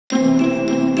First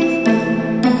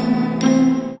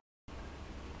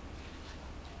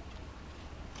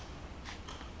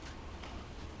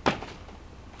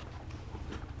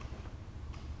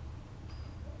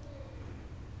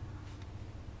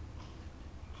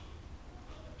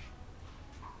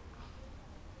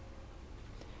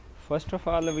of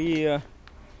all, we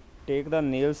take the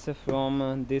nails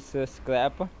from this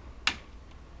scrap.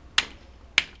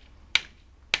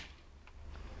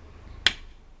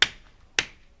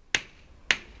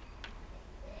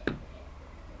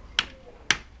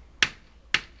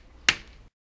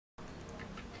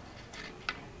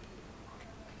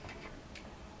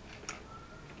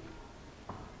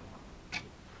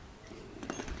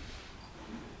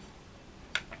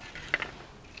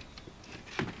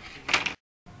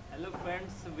 Hello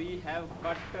friends, we have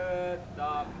cut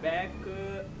the back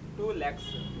two legs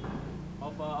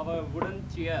of our wooden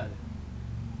chair.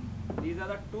 These are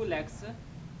the two legs,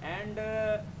 and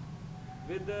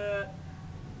with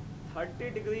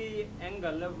 30-degree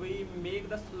angle we make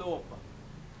the slope.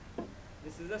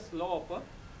 This is the slope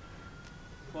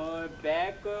for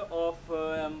back of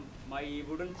my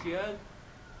wooden chair.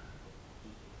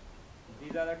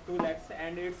 These are the two legs,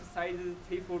 and its size is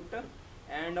 3 foot,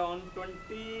 and on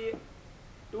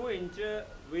 22 inch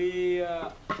we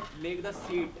make the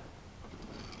seat,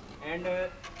 and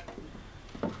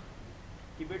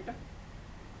keep it.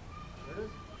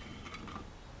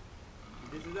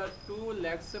 This is a two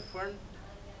legs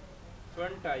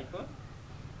front type,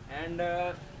 and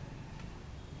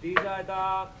these are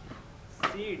the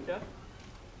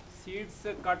seats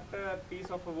cut piece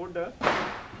of wood.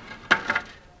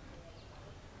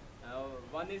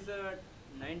 One is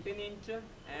 19 inch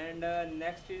and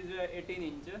next is 18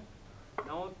 inch.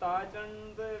 Now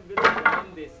Tajand will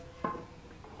join this.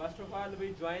 First of all,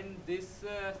 we join this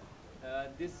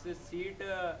seat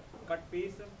cut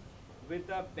piece with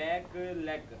the back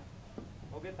leg.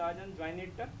 Okay, Tajan, join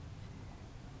it.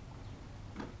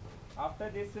 After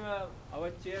this,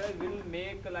 our chair will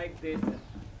make like this.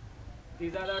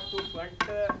 These are the two front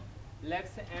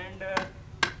legs, and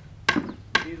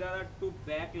these are the two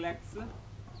back legs,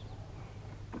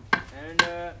 and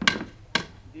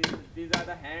these are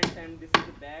the hands, and this is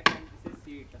the back, and this is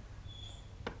seat.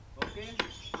 Okay,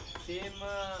 same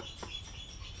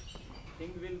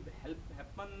thing will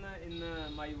happen in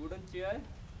my wooden chair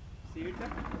seat.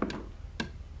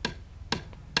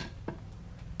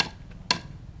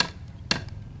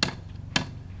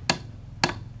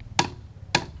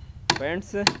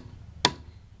 Friends,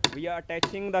 we are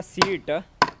attaching the seat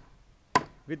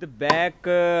with the back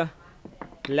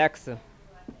legs.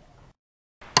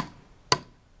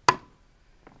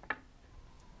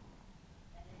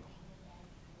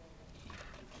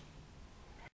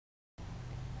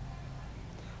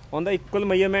 On the equal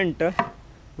measurement,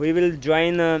 we will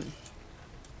join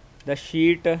the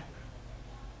sheet.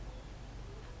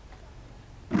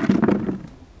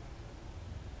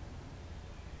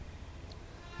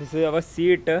 This is our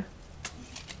seat.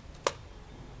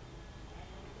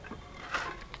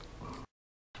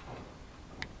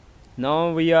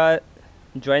 Now we are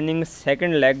joining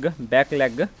second leg, back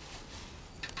leg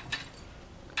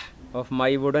of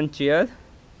my wooden chair.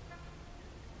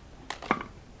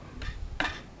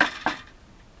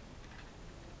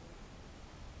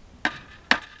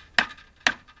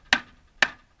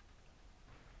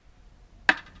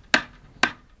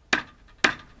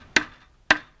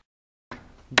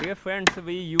 Dear friends,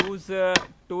 we use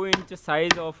 2-inch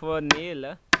size of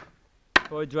nail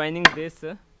for joining this,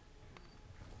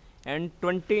 and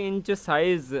 20-inch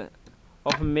size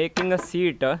of making a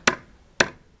seat,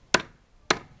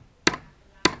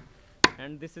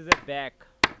 and this is a back,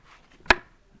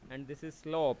 and this is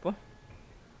slope.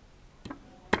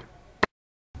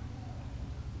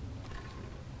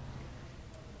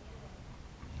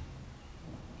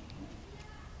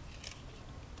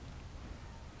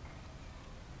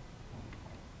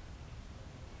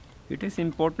 It is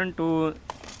important to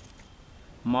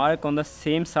mark on the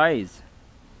same size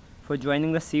for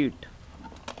joining the seat.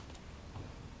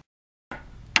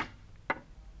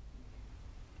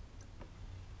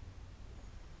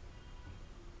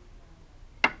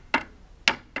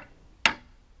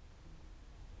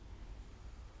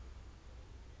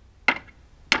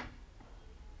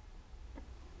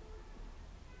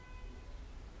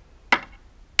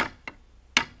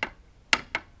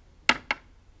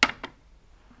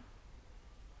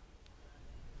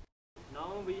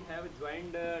 Now we have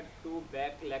joined two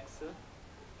back legs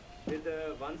with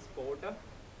one support,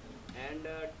 and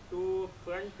two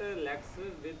front legs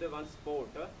with one support.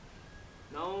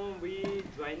 Now we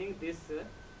joining this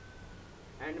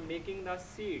and making the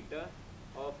seat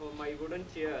of my wooden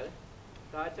chair.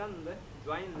 Tachand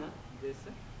join this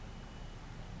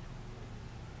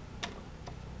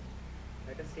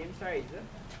at the same size.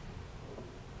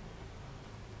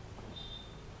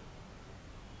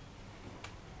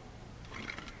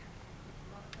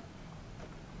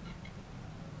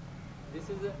 This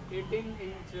is a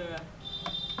 18-inch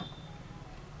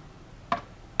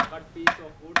cut piece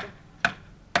of wood.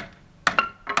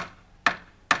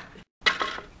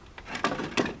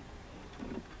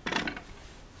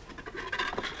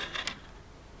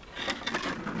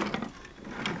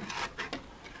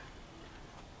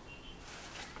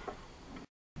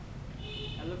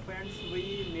 Hello friends, we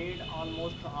made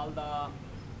almost all the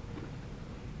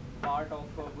part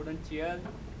of wooden chair.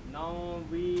 Now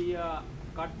we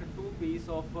cut two pieces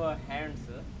of hands.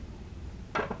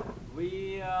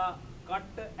 We cut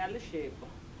L shape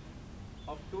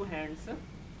of two hands. This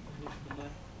hammer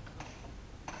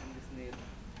and this nail.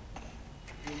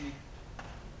 Give me.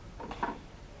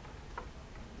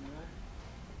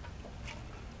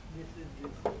 This is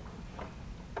this.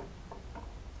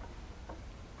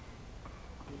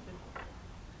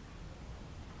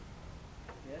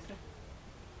 Yes.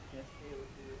 Yes.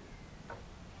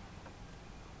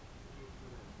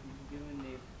 Give me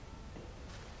nail.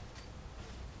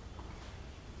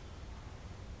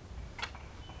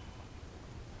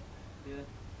 Yeah.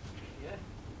 Yeah.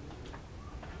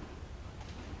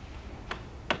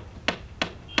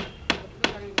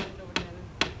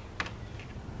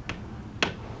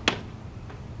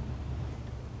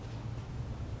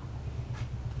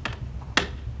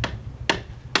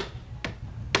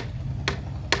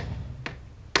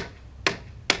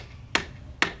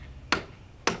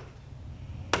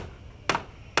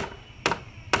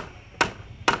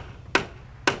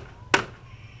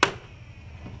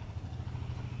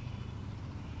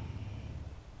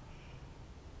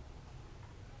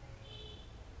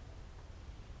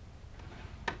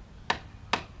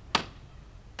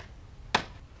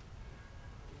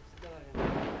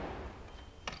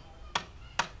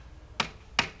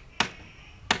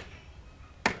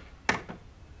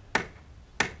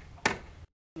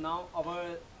 Now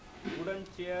our wooden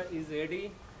chair is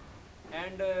ready,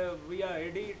 and we are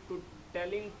ready to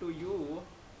telling to you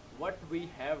what we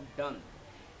have done.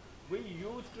 We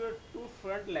used two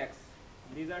front legs.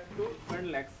 These are two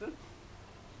front legs,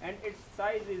 and its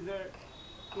size is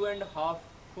 2.5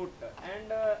 foot,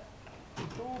 and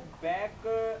two back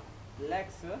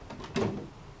legs,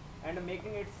 and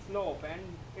making it slope, and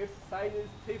its size is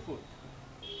 3 foot.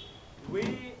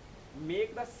 We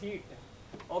make the seat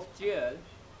of chair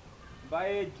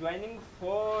by joining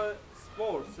four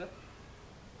supports,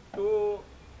 two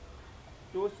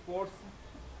supports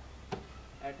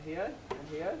at here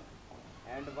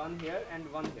and one here and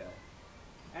one here,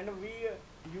 and we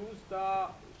use the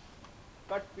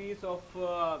cut piece of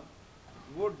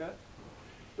wood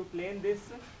to plane this,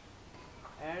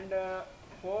 and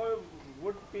four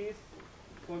wood piece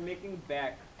for making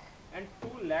back, and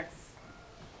two legs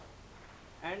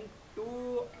and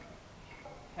two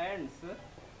hands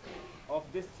of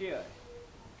this chair.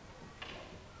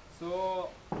 So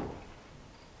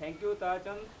thank you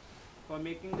Tachand for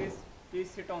making this. Please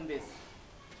sit on this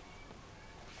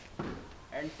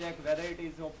and check whether it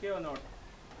is okay or not.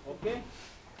 Okay.